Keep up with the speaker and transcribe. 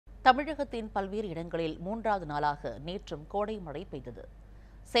தமிழகத்தின் பல்வேறு இடங்களில் மூன்றாவது நாளாக நேற்றும் கோடை மழை பெய்தது.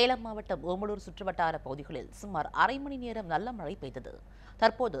 சேலம் மாவட்டம் ஓமலூர் சுற்றுவட்டார பகுதிகளில் சுமார் அரை மணி நேரம் நல்ல மழை பெய்தது.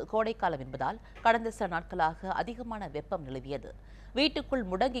 தற்போது கோடைக்காலம் என்பதால் கடந்த சில நாட்களாக அதிகமான வெப்பம் நிலவியது. வீட்டுக்குள்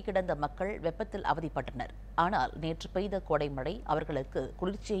முடங்கி கிடந்த மக்கள் வெப்பத்தில் அவதிப்பட்டனர். ஆனால் நேற்று பெய்த கோடை மழை அவர்களுக்கு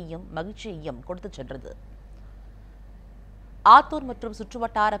குளிர்ச்சியையும் மகிழ்ச்சியையும் கொடுத்துச் சென்றது. ஆத்தூர் மற்றும்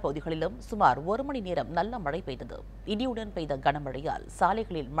சுற்றுவட்டார பகுதிகளிலும் சுமார் ஒரு மணி நேரம் நல்ல மழை பெய்தது. இடியுடன் பெய்த கனமழையால்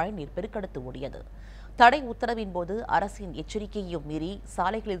சாலைகளில் மழைநீர் பெருக்கெடுத்து ஓடியது. தடை உத்தரவின் போது அரசின் எச்சரிக்கையையும் மீறி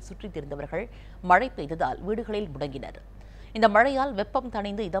சாலைகளில் சுற்றித் திரிந்தவர்கள் மழை பெய்ததால் வீடுகளில் முடங்கினர். இந்த மழையால் வெப்பம்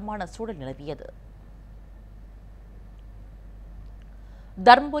தணிந்து இதமான சூழல் நிலவியது.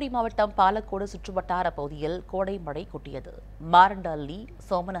 தருமபுரி மாவட்டம் பாலக்கோடு சுற்றுவட்டார பகுதியில் கோடை மழை கொட்டியது. மாரண்டஹள்ளி,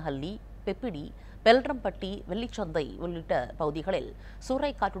 சோமனஹள்ளி, பெப்பிடி, பெல்ரம்பட்டி, வெள்ளிச்சந்தை உள்ளிட்ட பகுதிகளில்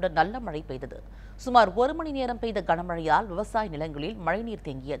சூறைக்காற்றுடன் நல்ல மழை பெய்தது. சுமார் ஒரு மணி நேரம் பெய்த கனமழையால் விவசாய நிலங்களில் மழைநீர்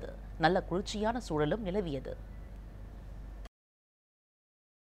தேங்கியது. நல்ல குளிர்ச்சியான சூழலும் நிலவியது.